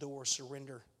submission, adore,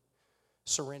 surrendering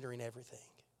everything.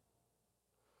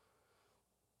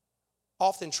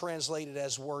 Often translated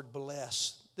as word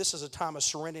bless. This is a time of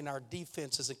surrendering our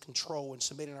defenses and control and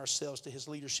submitting ourselves to his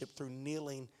leadership through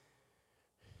kneeling,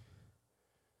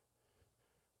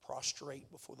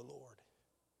 prostrate before the Lord.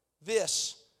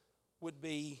 This would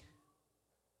be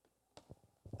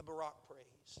a Barak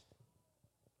praise.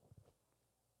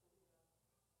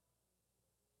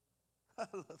 I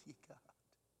love you, God.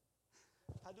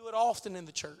 I do it often in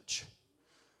the church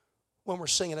when we're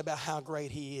singing about how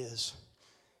great he is.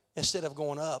 Instead of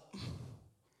going up,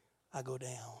 I go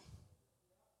down.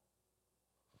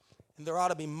 And there ought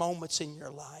to be moments in your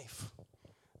life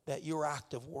that your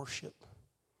act of worship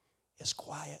is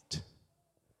quiet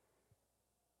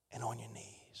and on your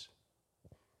knees.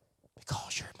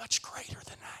 Because you're much greater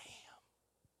than I am.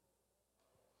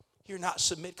 You're not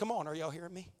submit. Come on, are y'all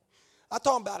hearing me? I'm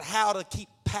talking about how to keep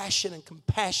passion and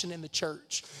compassion in the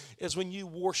church is when you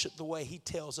worship the way he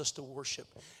tells us to worship.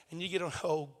 And you get on,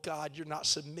 oh God, you're not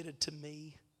submitted to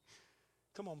me.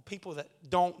 Come on, people that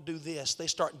don't do this, they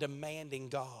start demanding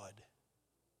God.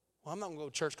 Well, I'm not going to go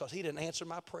to church because he didn't answer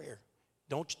my prayer.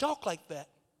 Don't you talk like that.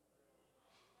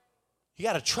 You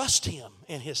got to trust him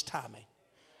in his timing.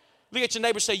 Look at your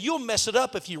neighbor and say, you'll mess it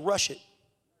up if you rush it.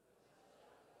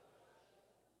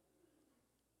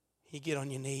 You get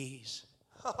on your knees.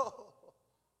 Oh.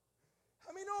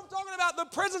 I mean, you know what I'm talking about? The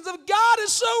presence of God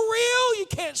is so real, you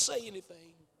can't say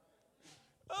anything.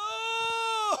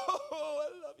 Oh, I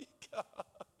love you, God.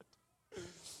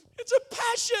 It's a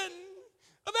passion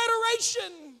of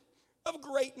adoration, of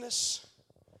greatness.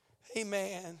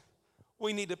 Amen.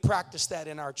 We need to practice that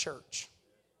in our church.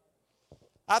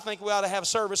 I think we ought to have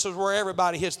services where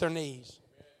everybody hits their knees.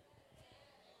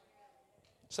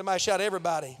 Somebody shout,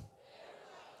 everybody.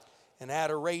 And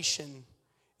adoration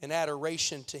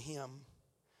to him.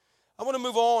 I want to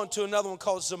move on to another one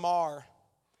called Zamar. It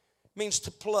means to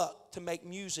pluck, to make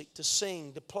music, to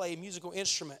sing, to play a musical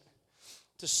instrument,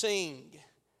 to sing.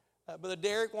 Brother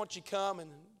Derek, why don't you come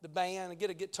and the band and get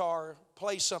a guitar,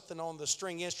 play something on the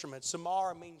string instrument.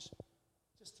 Zamar means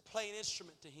just to play an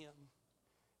instrument to him.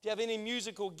 If you have any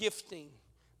musical gifting,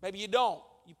 maybe you don't.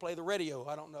 You play the radio,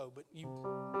 I don't know, but you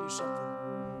do something.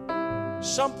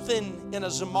 Something in a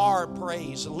Zamar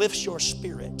praise lifts your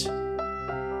spirit.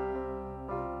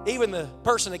 Even the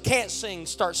person that can't sing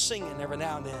starts singing every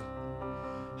now and then.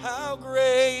 How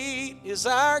great is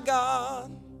our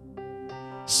God?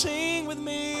 Sing with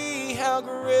me, how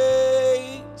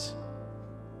great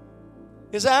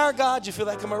is our God. You feel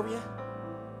that come over you?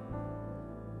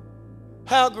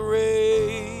 How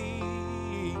great.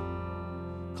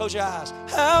 Close your eyes.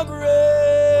 How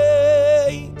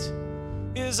great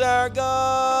is our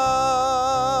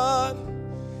God.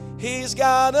 He's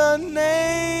got a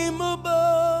name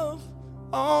above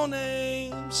all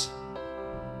names.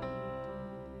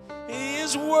 He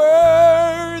is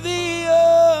worthy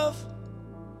of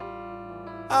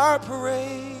our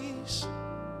praise.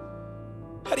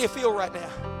 How do you feel right now?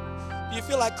 Do you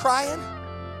feel like crying?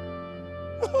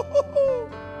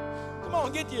 Come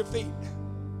on, get to your feet.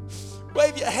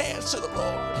 Wave your hands to the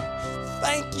Lord.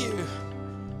 Thank you.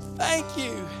 Thank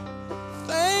you.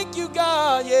 Thank you,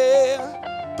 God.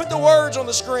 Yeah. Put the words on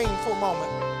the screen for a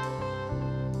moment.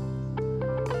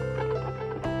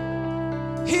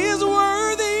 He is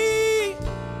worthy,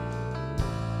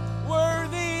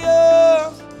 worthy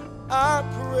of our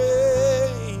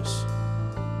praise.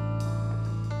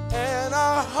 And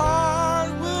our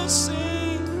heart will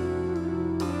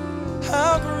sing,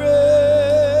 how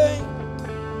great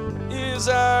is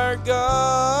our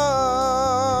God.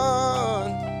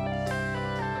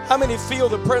 How many feel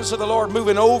the presence of the Lord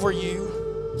moving over you?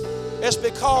 It's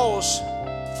because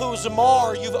through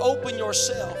Zamar, you've opened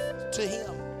yourself to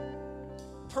him.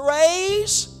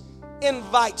 Praise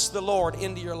invites the Lord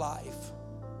into your life.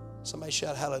 Somebody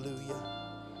shout hallelujah.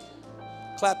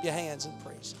 Clap your hands and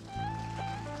praise him.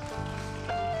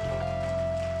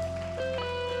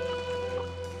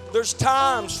 There's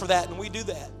times for that, and we do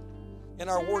that in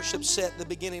our worship set at the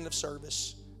beginning of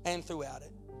service and throughout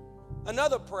it.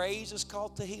 Another praise is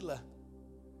called Tehillah.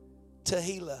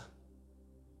 Tehillah.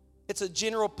 It's a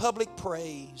general public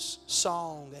praise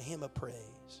song, a hymn of praise.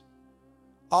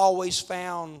 Always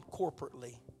found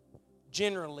corporately,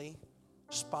 generally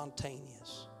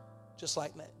spontaneous. Just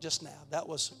like that, just now. That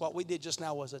was what we did just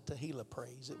now was a Tehillah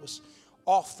praise. It was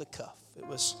off the cuff. It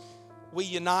was, we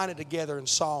united together in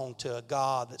song to a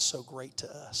God that's so great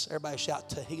to us. Everybody shout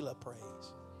Tehillah praise.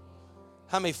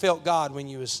 How many felt God when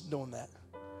you was doing that?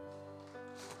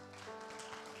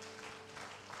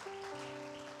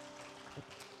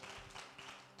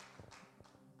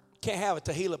 Can't have a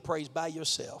Tehillah praise by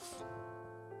yourself.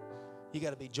 You got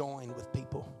to be joined with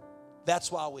people.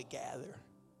 That's why we gather.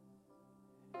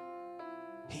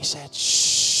 He said,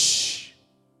 shh.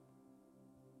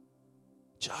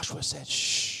 Joshua said,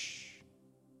 shh.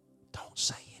 Don't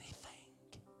say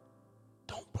anything.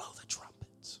 Don't blow the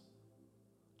trumpets.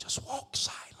 Just walk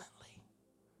silently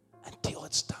until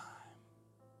it's time.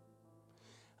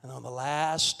 And on the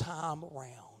last time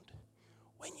around,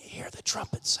 when you hear the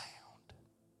trumpet sound,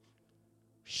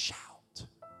 shout.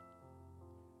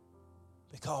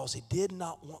 Because he did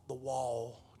not want the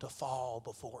wall to fall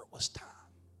before it was time.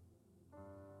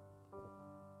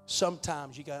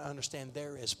 Sometimes you got to understand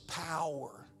there is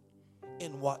power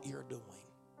in what you're doing.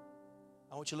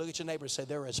 I want you to look at your neighbor and say,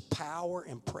 there is power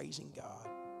in praising God.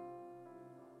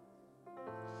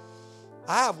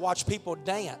 I have watched people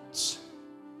dance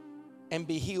and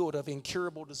be healed of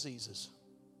incurable diseases.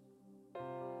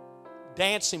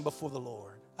 Dancing before the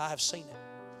Lord. I have seen it.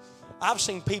 I've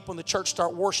seen people in the church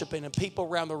start worshiping and people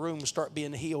around the room start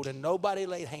being healed and nobody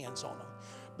laid hands on them.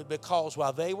 But because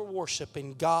while they were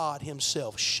worshiping, God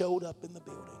himself showed up in the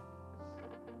building.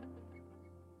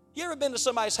 You ever been to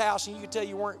somebody's house and you could tell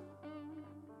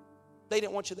they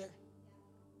didn't want you there?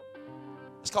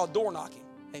 It's called door knocking.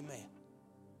 Amen.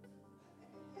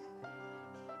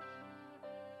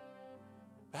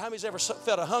 How many's ever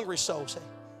felt a hungry soul say,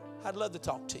 I'd love to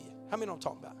talk to you? How many know what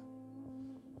I'm talking about?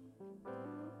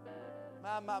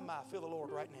 My, feel the Lord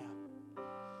right now.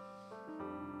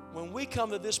 When we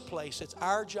come to this place, it's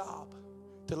our job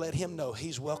to let him know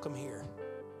he's welcome here.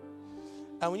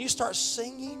 And when you start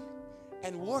singing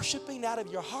and worshiping out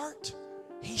of your heart,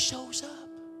 he shows up.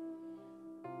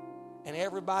 And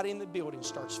everybody in the building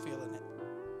starts feeling it.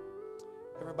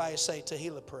 Everybody say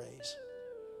Tehillah praise.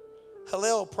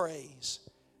 Hallel praise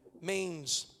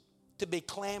means to be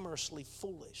clamorously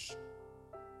foolish.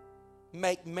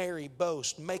 Make merry,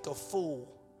 boast, make a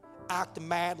fool, act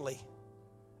madly,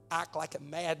 act like a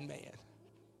madman.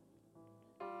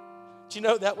 Do you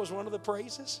know that was one of the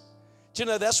praises? Do you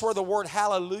know that's where the word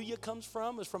hallelujah comes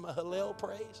from? Is from a Hallel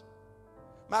praise.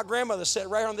 My grandmother said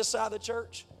right on this side of the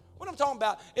church, what I'm talking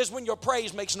about is when your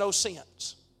praise makes no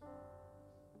sense.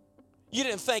 You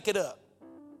didn't think it up.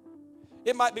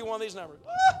 It might be one of these numbers.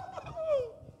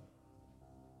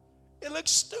 It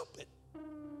looks stupid.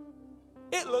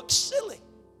 It looks silly.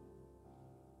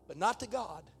 But not to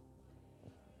God.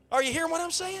 Are you hearing what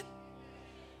I'm saying?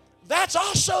 That's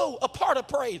also a part of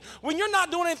praise. When you're not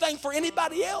doing anything for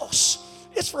anybody else,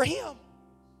 it's for him.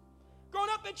 Growing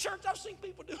up in church, I've seen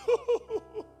people do,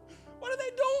 what are they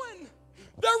doing?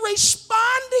 They're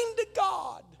responding to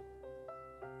God.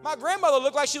 My grandmother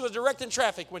looked like she was directing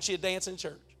traffic when she would dance in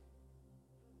church.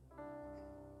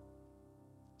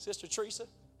 Sister Teresa,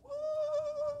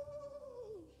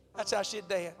 that's how she'd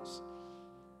dance.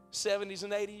 70s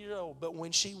and 80 years old. But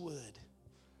when she would,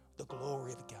 the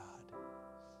glory of God.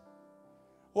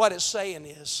 What it's saying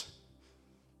is,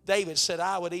 David said,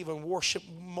 I would even worship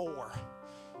more.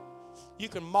 You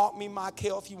can mock me,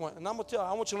 Michael, if you want. And I'm going to tell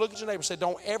you, I want you to look at your neighbor and say,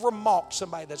 don't ever mock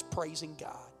somebody that's praising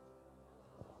God.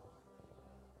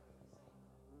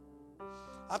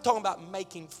 I'm talking about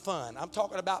making fun. I'm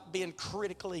talking about being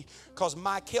critically, because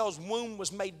Michelle's womb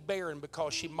was made barren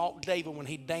because she mocked David when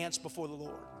he danced before the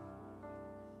Lord.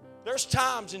 There's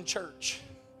times in church,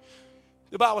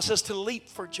 the Bible says to leap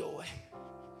for joy.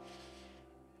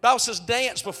 The Bible says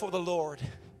dance before the Lord.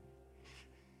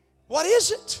 What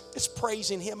is it? It's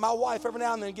praising him. My wife, every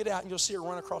now and then, get out and you'll see her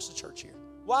run across the church here.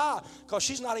 Why? Because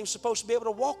she's not even supposed to be able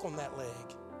to walk on that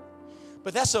leg.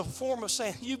 But that's a form of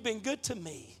saying, you've been good to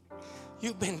me.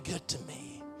 You've been good to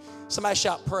me. Somebody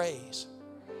shout praise.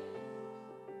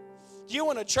 You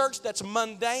want a church that's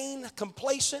mundane,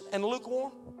 complacent, and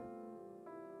lukewarm?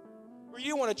 Or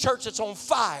you want a church that's on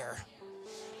fire,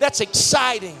 that's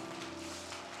exciting,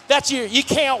 that's you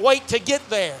can't wait to get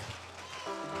there?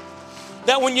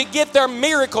 That when you get there,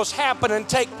 miracles happen and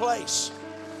take place.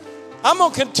 I'm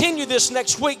going to continue this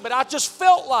next week, but I just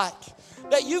felt like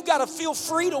that you've got to feel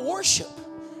free to worship.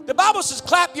 The Bible says,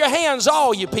 clap your hands,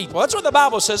 all you people. That's what the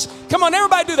Bible says. Come on,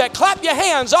 everybody do that. Clap your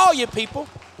hands, all you people.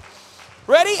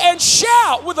 Ready? And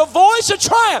shout with a voice of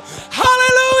triumph.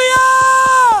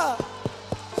 Hallelujah!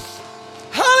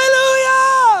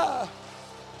 Hallelujah!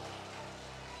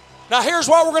 Now here's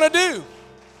what we're going to do.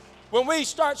 When we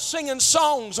start singing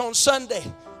songs on Sunday,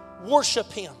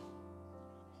 worship Him.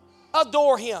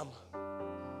 Adore Him.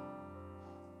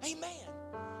 Amen.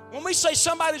 When we say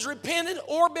somebody's repented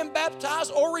or been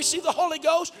baptized or received the Holy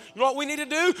Ghost, you know what we need to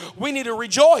do? We need to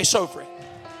rejoice over it.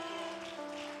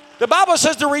 The Bible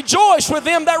says to rejoice with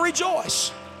them that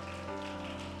rejoice.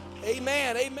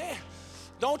 Amen, amen.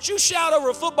 Don't you shout over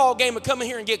a football game and come in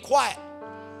here and get quiet.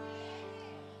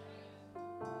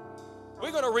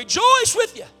 We're going to rejoice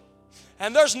with you.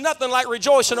 And there's nothing like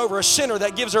rejoicing over a sinner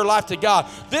that gives their life to God.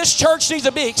 This church needs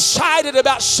to be excited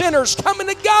about sinners coming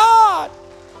to God.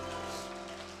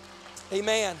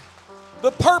 Amen.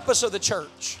 The purpose of the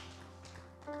church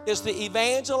is to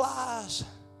evangelize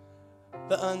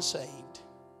the unsaved.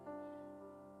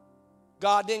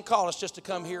 God didn't call us just to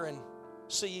come here and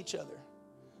see each other.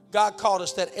 God called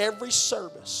us that every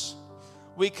service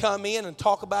we come in and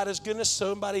talk about His goodness.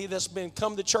 Somebody that's been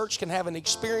come to church can have an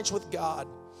experience with God.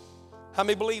 How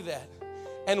many believe that?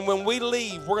 And when we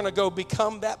leave, we're going to go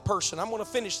become that person. I'm going to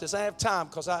finish this. I have time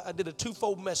because I did a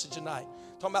twofold message tonight.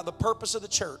 Talking about the purpose of the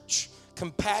church.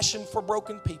 Compassion for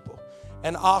broken people.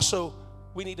 And also,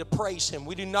 we need to praise Him.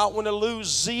 We do not want to lose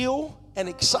zeal and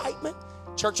excitement.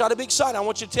 Church ought to be excited. I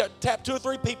want you to tap 2 or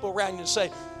 3 people around you and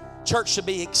say, church should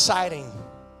be exciting.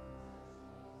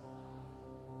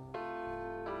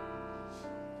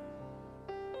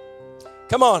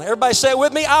 Come on, everybody say it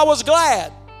with me. I was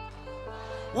glad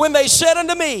when they said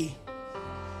unto me,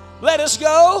 let us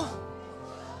go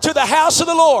to the house of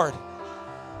the Lord.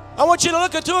 I want you to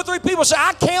look at 2 or 3 people and say,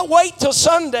 I can't wait till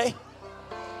Sunday.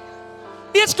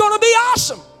 It's going to be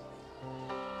awesome.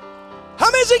 How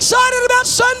many's excited about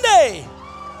Sunday?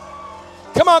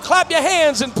 Come on, clap your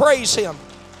hands and praise Him.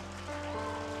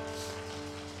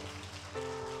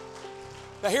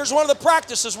 Now here's one of the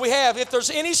practices we have. If there's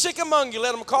any sick among you,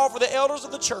 let them call for the elders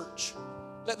of the church.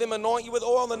 Let them anoint you with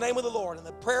oil in the name of the Lord. And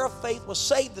the prayer of faith will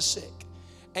save the sick.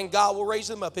 And God will raise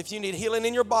them up. If you need healing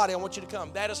in your body, I want you to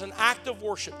come. That is an act of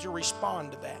worship to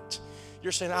respond to that.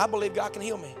 You're saying, I believe God can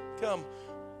heal me. Come.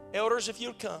 Elders, if you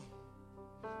would come.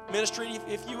 Ministry,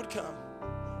 if you would come.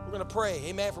 We're going to pray.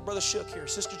 Amen. For Brother Shook here.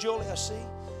 Sister Julie, I see.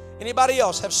 Anybody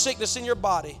else have sickness in your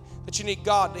body that you need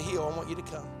God to heal? I want you to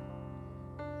come.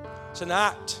 It's an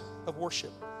act of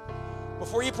worship.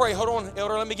 Before you pray, hold on,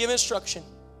 elder, let me give instruction.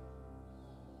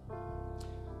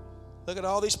 Look at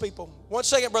all these people. 1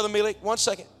 second, Brother Mealik. 1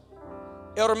 second.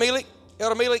 Elder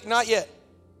Mealik, not yet.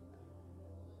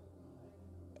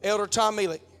 Elder Tom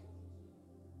Mealik,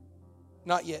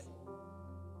 not yet.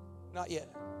 Not yet.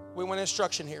 We want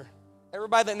instruction here.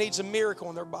 Everybody that needs a miracle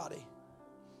in their body.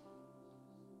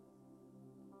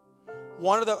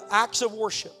 One of the acts of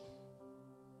worship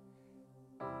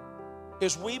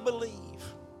is we believe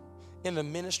in the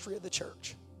ministry of the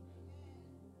church.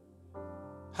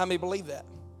 How many believe that?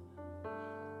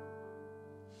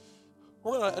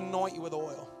 We're going to anoint you with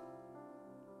oil,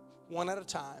 one at a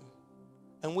time.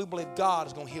 And we believe God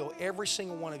is going to heal every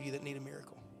single one of you that need a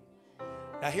miracle.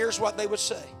 Now here's what they would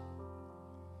say.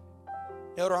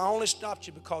 Elder, I only stopped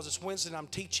you because it's Wednesday and I'm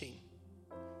teaching.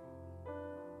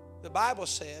 The Bible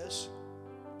says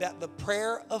that the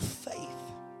prayer of faith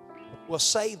will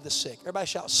save the sick. Everybody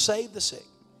shout, save the sick.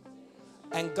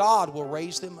 And God will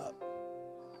raise them up.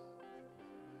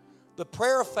 The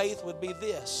prayer of faith would be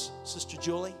this, Sister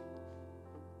Julie.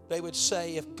 They would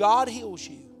say, if God heals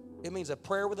you, it means a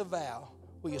prayer with a vow.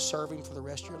 Will you serve Him for the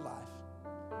rest of your life?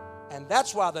 And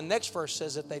that's why the next verse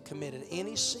says that they've committed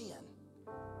any sin,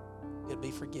 it'll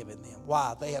be forgiven them.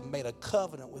 Why? They have made a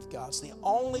covenant with God. It's the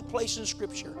only place in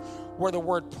Scripture where the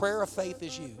word prayer of faith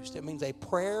is used. It means a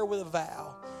prayer with a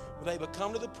vow. They would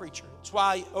come to the preacher. That's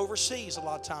why overseas a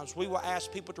lot of times we will ask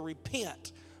people to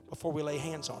repent before we lay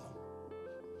hands on them.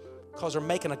 Because they're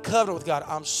making a covenant with God.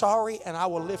 I'm sorry and I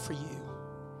will live for you.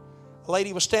 A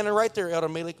lady was standing right there, Elder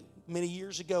Mealik, many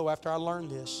years ago after I learned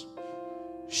this.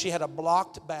 She had a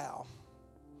blocked bowel.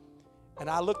 And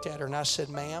I looked at her and I said,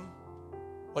 ma'am,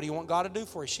 what do you want God to do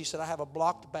for you? She said, I have a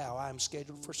blocked bowel. I am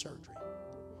scheduled for surgery.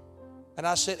 And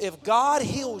I said, if God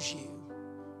heals you,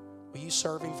 will you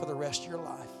serve Him for the rest of your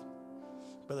life?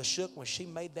 Brother Shook, when she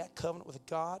made that covenant with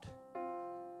God,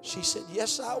 she said,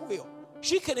 yes, I will.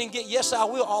 She couldn't get yes, I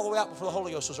will all the way out before the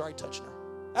Holy Ghost was already touching her.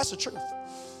 That's the truth.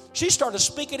 She started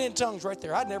speaking in tongues right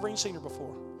there. I'd never even seen her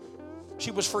before.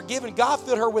 She was forgiven. God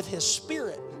filled her with His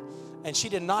Spirit, and she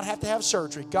did not have to have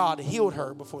surgery. God healed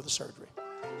her before the surgery.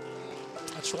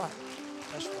 That's right.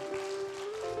 That's right.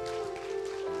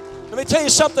 Let me tell you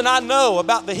something I know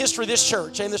about the history of this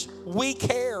church. And this, we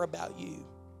care about you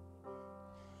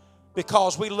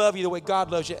because we love you the way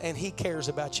God loves you, and He cares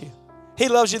about you. He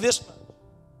loves you this much.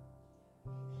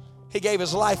 He gave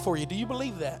His life for you. Do you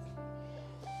believe that?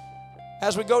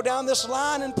 As we go down this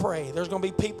line and pray, there's going to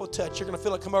be people touched. You're going to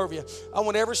feel it come over you. I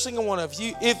want every single one of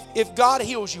you, if God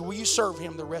heals you, will you serve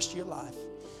Him the rest of your life?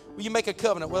 Will you make a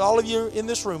covenant? With all of you in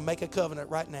this room, make a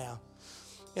covenant right now.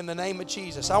 In the name of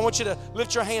Jesus. I want you to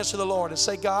lift your hands to the Lord and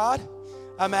say, God,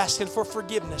 I'm asking for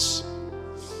forgiveness.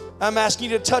 I'm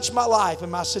asking you to touch my life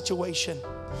and my situation.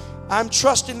 I'm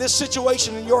trusting this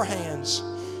situation in your hands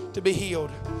to be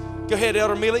healed. Go ahead,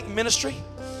 Elder Ministry.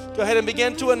 Go ahead and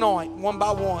begin to anoint one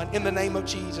by one in the name of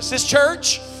Jesus. This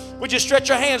church, would you stretch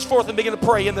your hands forth and begin to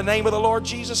pray in the name of the Lord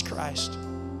Jesus Christ.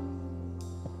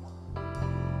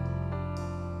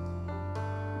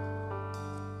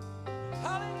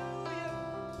 Hallelujah.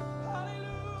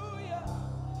 Hallelujah.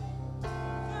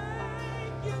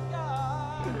 Thank you,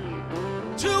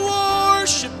 God. To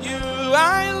worship you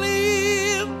I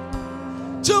live.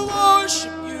 To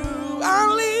worship you I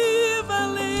live.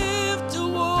 I live to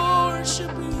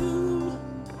worship you.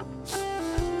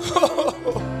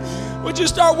 Would you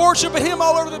start worshiping Him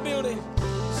all over the building?